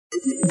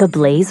The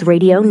Blaze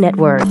Radio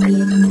Network.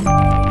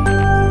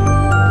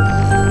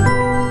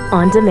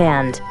 On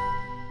demand.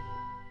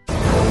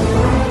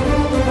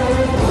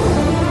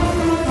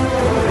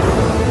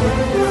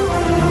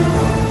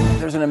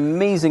 There's an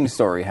amazing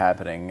story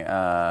happening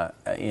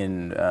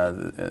in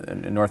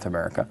North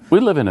America. We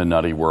live in a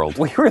nutty world.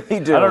 We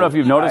really do. I don't know if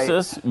you've noticed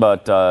this,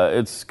 but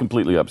it's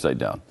completely upside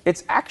down.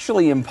 It's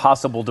actually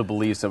impossible to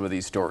believe some of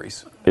these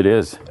stories. It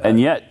is, and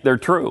yet they're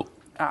true.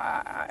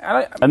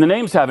 And the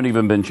names haven't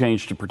even been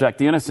changed to protect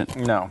the innocent.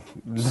 No.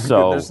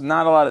 So there's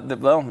not a lot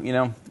of, well, you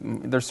know,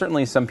 there's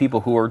certainly some people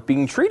who are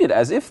being treated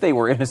as if they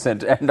were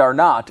innocent and are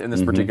not in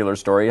this particular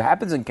story. It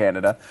happens in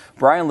Canada.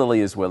 Brian Lilly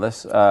is with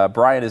us.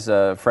 Brian is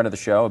a friend of the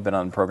show. I've been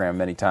on the program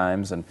many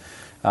times and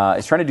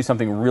is trying to do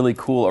something really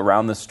cool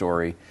around this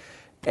story.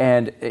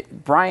 And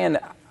Brian,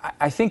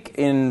 I think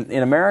in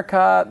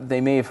America,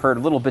 they may have heard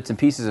little bits and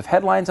pieces of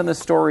headlines on this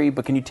story,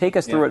 but can you take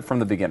us through it from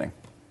the beginning?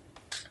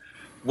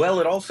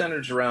 Well, it all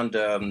centers around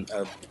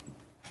a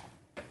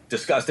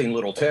disgusting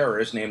little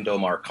terrorist named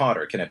Omar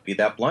Khadr. Can it be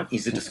that blunt?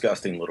 He's a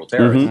disgusting little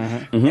terrorist.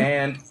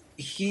 And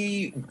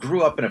he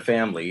grew up in a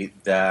family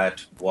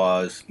that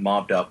was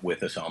mobbed up with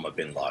Osama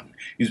bin Laden.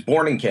 He was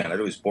born in Canada.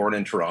 He was born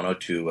in Toronto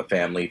to a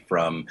family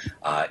from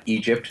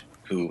Egypt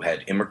who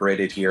had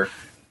immigrated here.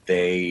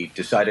 They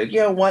decided, you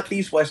know what,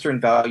 these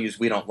Western values,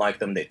 we don't like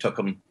them. They took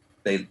them,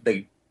 they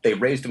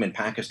raised them in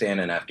Pakistan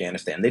and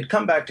Afghanistan. They'd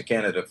come back to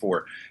Canada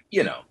for,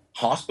 you know,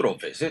 hospital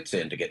visits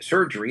and to get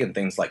surgery and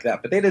things like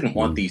that, but they didn't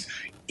want these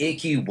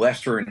icky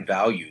Western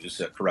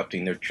values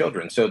corrupting their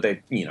children. So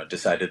they, you know,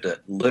 decided to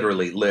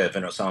literally live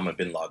in Osama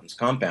bin Laden's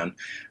compound.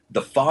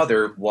 The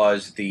father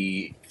was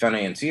the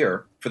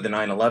financier for the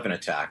 9/11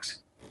 attacks.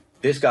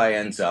 This guy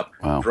ends up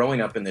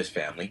growing up in this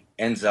family,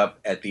 ends up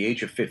at the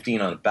age of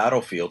 15 on a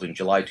battlefield in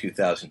July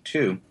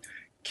 2002,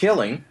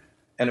 killing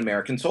an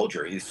American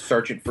soldier. He's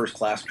Sergeant First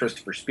Class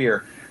Christopher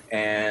Speer.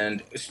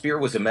 And Speer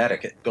was a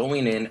medic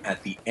going in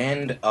at the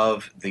end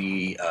of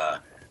the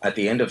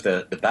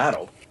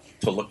battle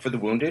to look for the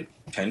wounded,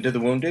 tend to the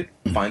wounded,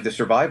 find the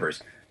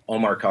survivors.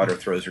 Omar Khadr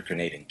throws a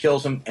grenade and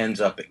kills him, ends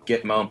up at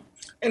Gitmo,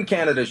 and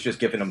Canada's just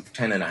given him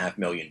 $10.5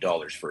 million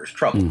for his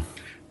trouble.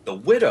 The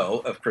widow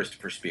of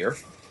Christopher Speer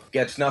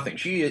gets nothing.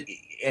 She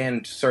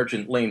and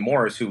Sergeant Lane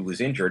Morris, who was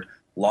injured,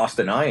 lost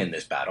an eye in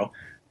this battle.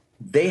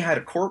 They had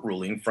a court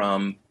ruling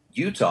from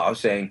Utah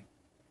saying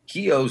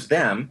he owes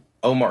them,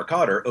 Omar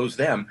Khadr owes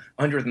them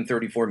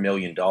 $134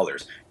 million.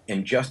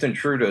 And Justin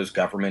Trudeau's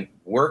government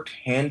worked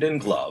hand in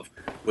glove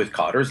with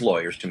Khadr's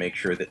lawyers to make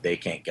sure that they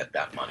can't get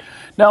that money.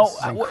 Now,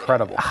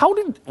 incredible.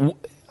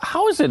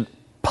 How is it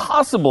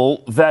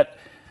possible that,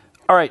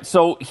 all right,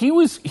 so he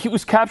was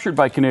captured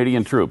by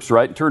Canadian troops,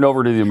 right? Turned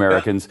over to the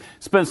Americans,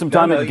 spent some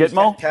time at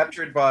Gitmo?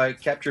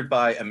 Captured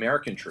by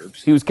American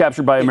troops. He was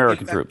captured by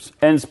American troops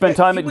and spent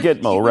time at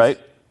Gitmo, right?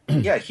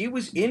 Yeah, he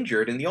was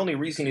injured, and the only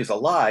reason he's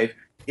alive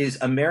is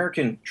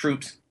American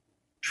troops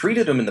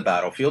treated him in the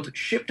battlefield,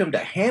 shipped him to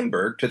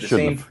Hamburg to the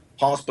same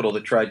hospital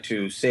that tried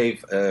to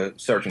save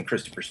Sergeant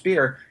Christopher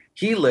Speer.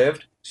 He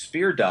lived,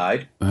 Speer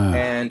died,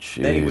 and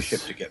then he was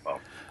shipped to Gitmo.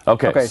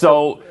 Okay,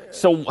 so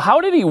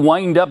how did he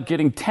wind up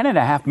getting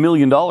 $10.5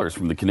 million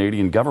from the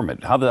Canadian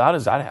government? How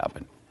does that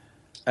happen?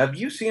 Have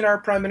you seen our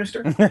Prime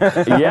Minister?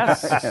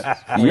 Yes.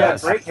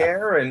 Yes. Great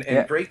hair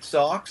and great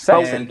socks.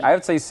 And I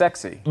would say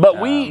sexy. But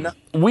we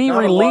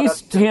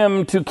released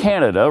him to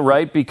Canada,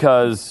 right?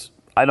 Because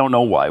I don't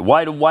know why.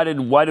 Why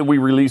did we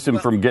release him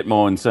from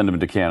Gitmo and send him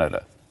to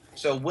Canada?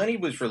 So when he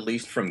was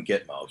released from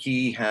Gitmo,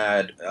 he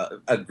had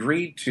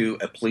agreed to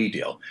a plea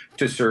deal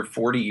to serve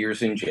 40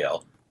 years in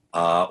jail.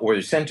 Or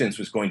the sentence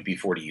was going to be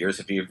 40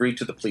 years. If he agreed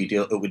to the plea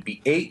deal, it would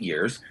be 8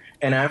 years.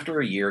 And after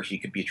a year, he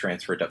could be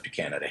transferred up to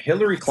Canada.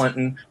 Hillary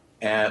Clinton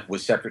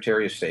was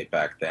Secretary of State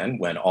back then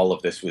when all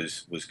of this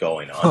was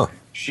going on.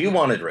 She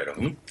wanted rid of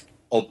him.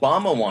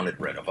 Obama wanted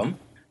rid of him.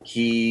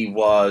 He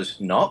was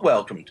not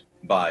welcomed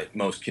by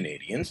most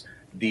Canadians.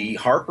 The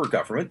Harper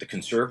government, the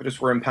Conservatives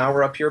were in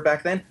power up here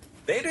back then.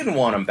 They didn't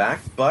want him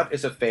back, but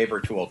as a favor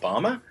to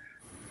Obama,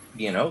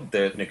 you know,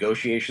 the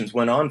negotiations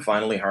went on.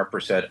 Finally, Harper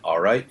said, all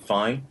right,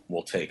 fine,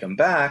 we'll take him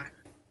back.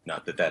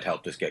 Not that that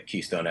helped us get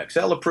Keystone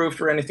XL approved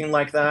or anything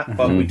like that,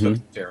 but we took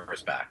the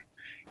terrorists back.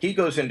 He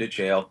goes into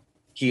jail.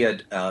 He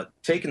had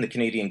taken the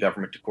Canadian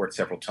government to court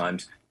several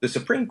times. The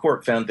Supreme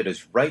Court found that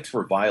his rights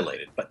were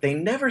violated, but they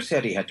never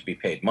said he had to be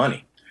paid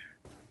money.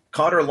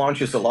 Khadr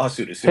launches a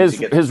lawsuit as soon as he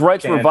gets his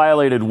rights were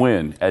violated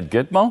when? At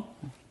Gitmo?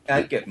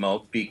 At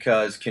Gitmo,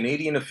 because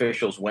Canadian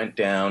officials went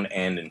down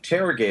and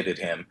interrogated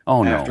him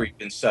after he'd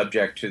been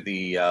subject to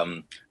the,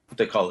 what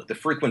they call it, the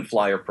frequent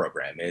flyer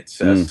program. It's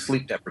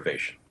sleep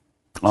deprivation.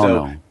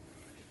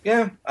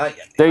 Yeah.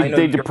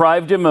 They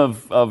deprived him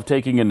of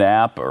taking a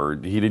nap, or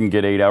he didn't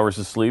get 8 hours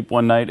of sleep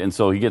one night, and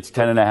so he gets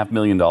 $10.5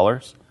 million?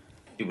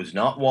 He was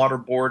not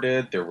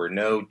waterboarded. There were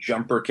no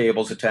jumper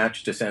cables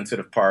attached to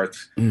sensitive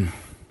parts.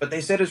 But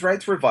they said his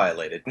rights were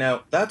violated.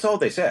 Now, that's all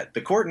they said.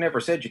 The court never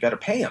said you got to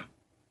pay him.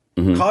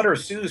 Khadr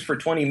sues for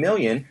 $20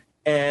 million,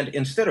 and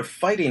instead of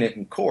fighting it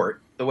in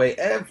court, the way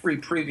every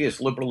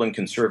previous liberal and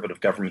conservative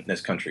government in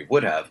this country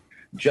would have,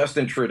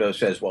 Justin Trudeau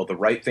says, well, the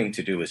right thing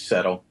to do is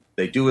settle.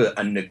 They do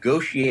a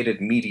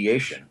negotiated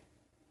mediation,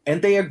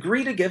 and they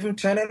agree to give him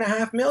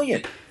 $10.5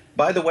 million.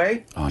 By the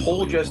way,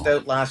 poll just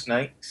out last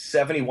night,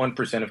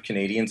 71% of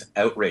Canadians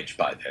outraged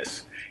by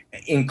this,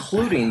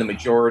 including the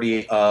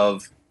majority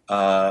of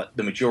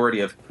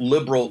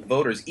Liberal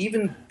voters.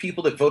 Even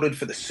people that voted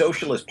for the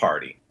Socialist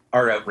Party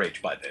are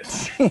outraged by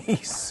this.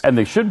 Jeez. And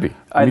they should be.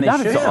 I mean,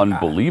 that is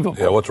unbelievable.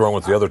 Yeah, what's wrong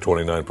with the other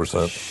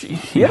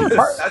 29%? The other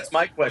part, That's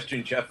my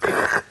question, Jeff.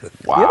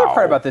 Wow. The other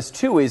part about this,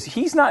 too, is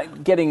he's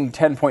not getting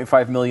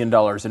 $10.5 million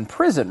in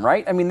prison,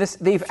 right? I mean,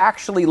 they've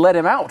actually let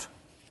him out.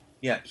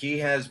 Yeah, he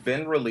has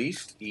been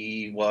released.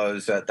 He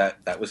was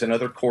that was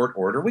another court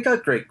order. We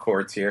got great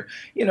courts here.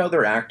 You know,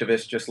 they're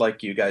activists, just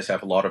like you guys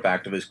have a lot of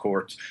activist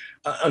courts.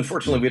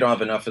 Unfortunately, we don't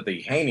have enough of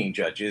the hanging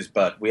judges,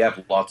 but we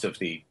have lots of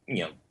the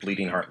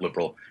bleeding heart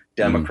liberal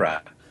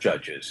Democrat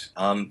judges.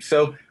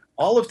 So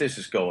all of this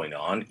is going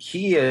on.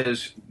 He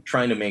is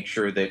trying to make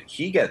sure that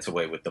he gets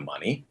away with the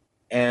money,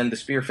 and the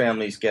Spear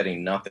family is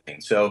getting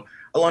nothing. So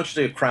I launched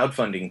a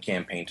crowdfunding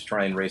campaign to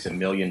try and raise $1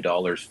 million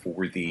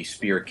for the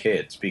Spear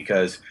kids,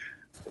 because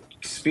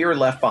Spear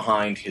left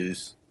behind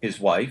his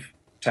wife,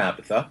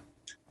 Tabitha.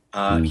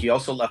 He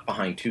also left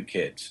behind 2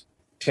 kids.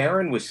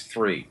 Taryn was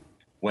 3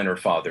 when her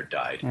father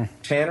died.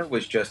 Tanner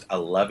was just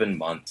 11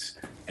 months,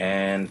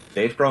 and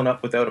they've grown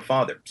up without a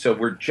father. So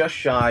we're just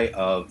shy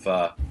of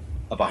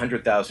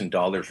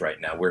 $100,000 right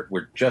now.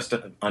 We're just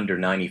under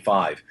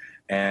 95,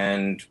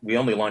 and we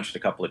only launched a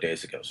couple of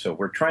days ago. So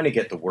we're trying to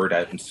get the word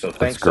out, and so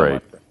thanks so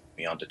much for having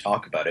me on to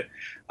talk about it.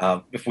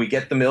 If we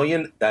get the $1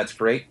 million, that's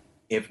great.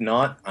 If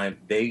not,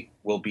 they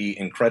will be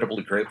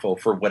incredibly grateful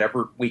for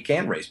whatever we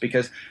can raise,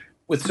 because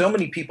with so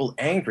many people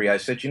angry, I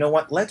said, you know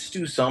what, let's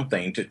do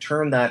something to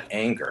turn that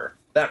anger,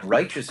 that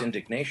righteous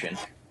indignation,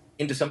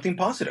 into something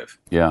positive.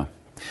 Yeah.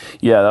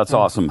 Yeah, that's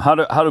awesome. How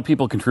do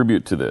people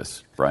contribute to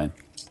this, Brian?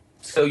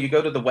 So you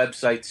go to the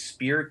website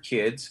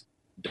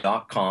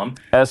spearkids.com.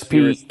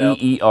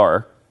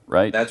 SPEER,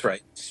 right? That's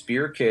right,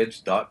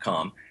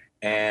 spearkids.com.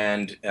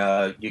 And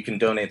you can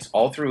donate. It's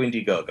all through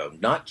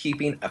Indiegogo, not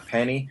keeping a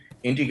penny.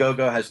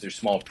 Indiegogo has their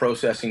small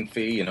processing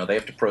fee. You know, they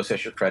have to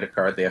process your credit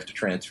card. They have to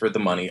transfer the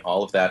money,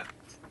 all of that.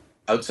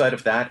 Outside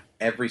of that,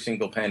 every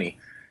single penny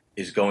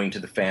is going to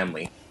the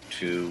family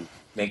to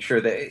make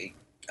sure that,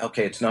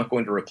 okay, it's not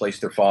going to replace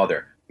their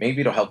father.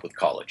 Maybe it'll help with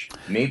college.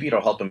 Maybe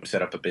it'll help them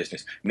set up a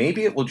business.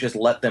 Maybe it will just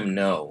let them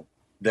know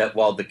that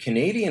while the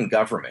Canadian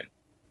government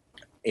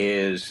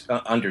is,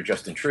 under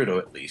Justin Trudeau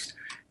at least,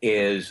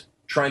 is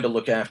trying to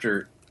look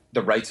after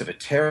the rights of a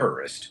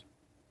terrorist,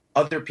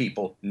 other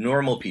people,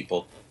 normal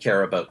people,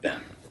 care about them.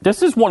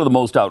 This is one of the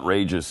most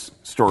outrageous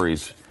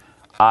stories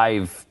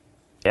I've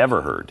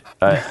ever heard.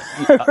 It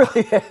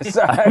really is.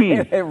 I mean,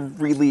 it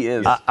really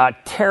is. A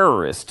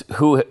terrorist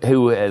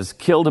who has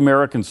killed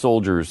American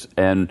soldiers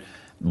and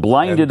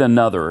blinded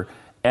another,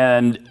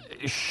 and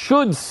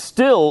should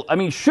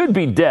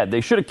be dead. They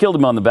should have killed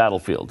him on the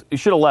battlefield. They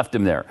should have left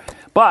him there.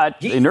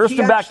 But they nursed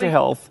him back to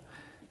health.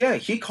 Yeah,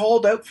 he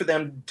called out for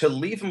them to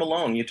leave him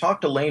alone. You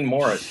talked to Lane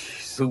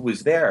Morris, who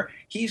was there.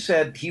 He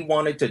said he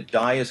wanted to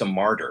die as a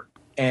martyr.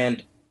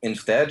 And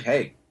instead,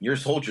 hey, your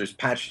soldiers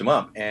patched him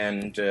up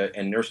and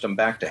nursed him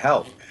back to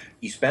health.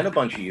 He spent a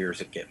bunch of years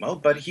at Gitmo,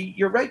 but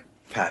you're right,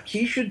 Pat,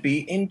 he should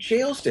be in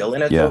jail still.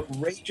 And it's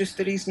outrageous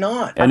that he's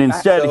not. And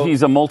instead,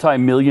 he's a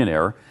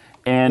multimillionaire.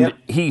 And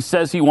he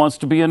says he wants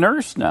to be a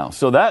nurse now.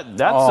 So that's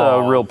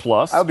a real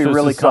plus. I would be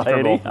really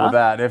comfortable with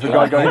that. If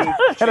you're going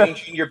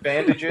changing your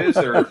bandages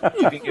or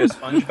giving you a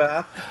sponge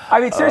bath.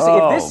 I mean, seriously,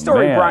 if this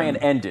story, Brian,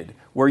 ended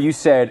where you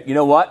said, you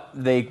know what,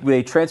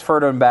 they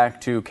transferred him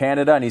back to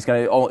Canada and he's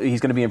going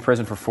to be in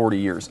prison for 40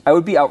 years, I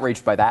would be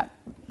outraged by that.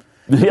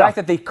 The fact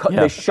that they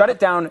shut it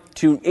down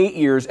to 8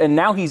 years and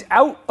now he's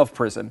out of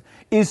prison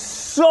is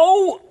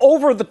so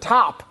over the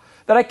top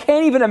that I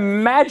can't even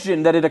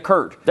imagine that it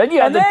occurred. Then you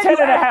had the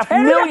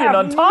 $10.5 million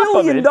on top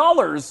of it.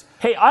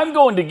 Hey, I'm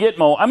going to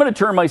Gitmo. I'm going to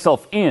turn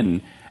myself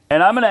in,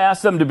 and I'm going to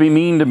ask them to be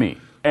mean to me.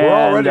 We're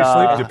already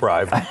sleep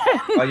deprived.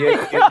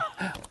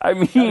 I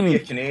mean, be a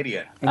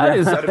Canadian. That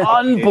is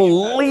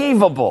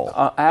unbelievable.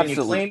 Absolutely. And you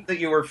claimed that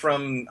you were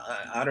from,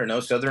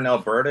 southern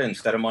Alberta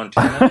instead of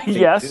Montana.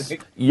 Yes. Do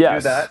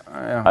that.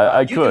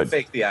 I could. You can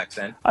fake the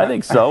accent. I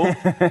think so.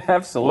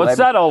 Absolutely. What's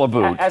that all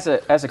about?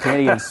 As a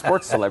Canadian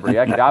sports celebrity,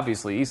 I could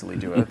obviously easily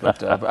do it, but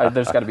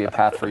there's got to be a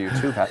path for you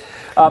too, Pat.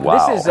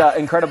 Wow. This is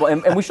incredible,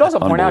 and we should also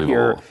point out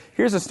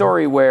here's a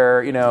story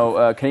where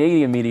a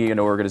Canadian media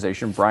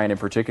organization, Brian in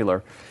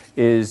particular,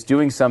 is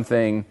doing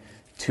something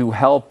to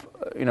help,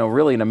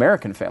 really an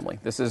American family.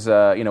 This is,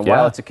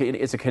 while it's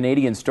a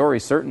Canadian story,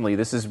 certainly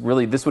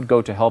this would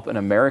go to help an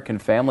American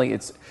family.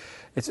 It's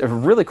a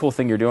really cool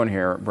thing you're doing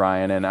here,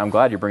 Brian, and I'm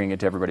glad you're bringing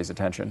it to everybody's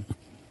attention.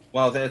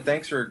 Well,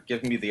 thanks for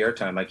giving me the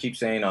airtime. I keep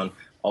saying on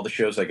all the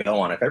shows I go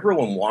on, if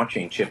everyone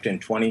watching chipped in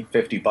 $20,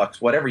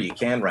 $50, whatever you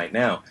can right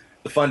now,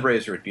 the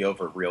fundraiser would be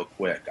over real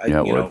quick.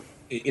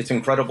 It's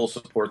incredible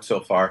support so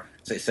far.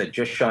 As I said,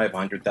 just shy of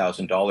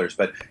 $100,000,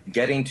 but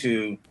getting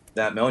to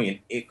that $1 million,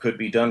 it could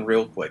be done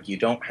real quick. You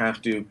don't have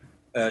to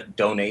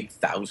donate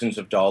thousands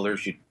of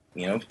dollars.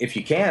 If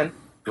you can,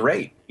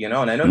 great. And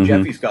I know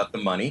Jeffy's got the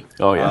money.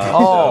 Oh, yeah.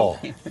 So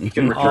he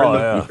can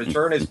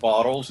return his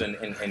bottles and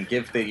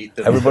give the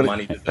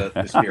money to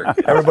the Spirit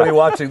Kids. Everybody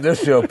watching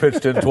this show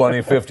pitched in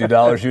 $20,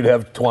 $50. You'd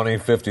have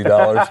 $20,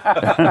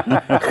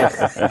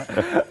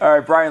 $50. All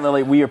right, Brian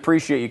Lilley, we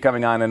appreciate you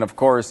coming on and, of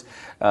course,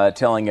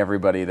 telling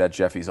everybody that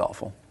Jeffy's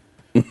awful.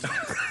 Well,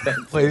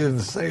 he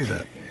didn't say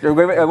that.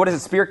 What is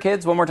it, Spear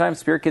Kids? One more time,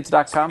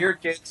 SpearKids.com?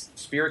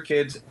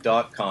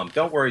 SpearKids.com.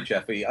 Don't worry,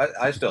 Jeffy.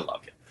 I still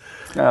love you.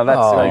 No,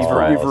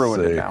 we've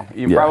ruined it now.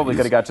 You probably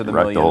could have got to the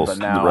million, but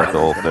now... Wrecked the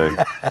whole thing.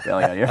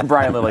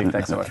 Brian Lilley,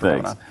 thanks so much for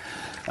coming on.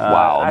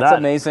 Wow, that's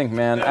amazing,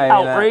 man.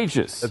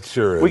 Outrageous. It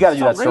sure is. We got to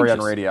do that story on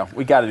radio.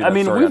 We got to do that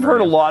story on radio. We've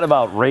heard a lot of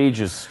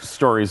outrageous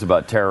stories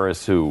about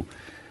terrorists who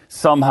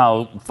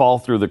somehow fall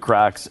through the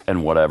cracks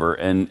and whatever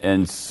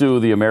and sue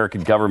the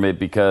American government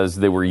because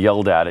they were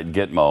yelled at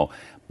Gitmo.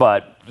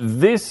 But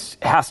this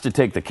has to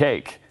take the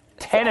cake.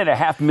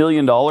 $10.5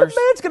 million. The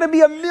man's going to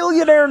be a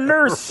millionaire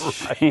nurse.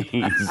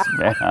 Jeez,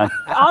 man.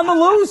 On the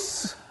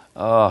loose.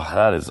 Oh,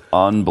 that is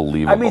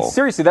unbelievable. I mean,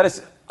 seriously, that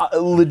is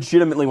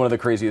legitimately one of the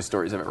craziest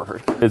stories I've ever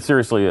heard. It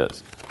seriously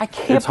is. I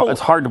can't believe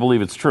it's hard to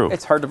believe it's true.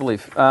 It's hard to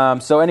believe.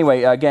 So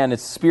anyway, again,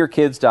 it's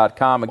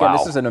SpearKids.com. Again,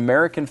 This is an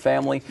American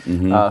family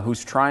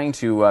who's trying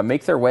to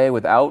make their way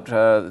without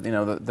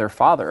their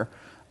father.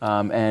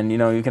 And,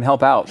 you can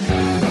help out.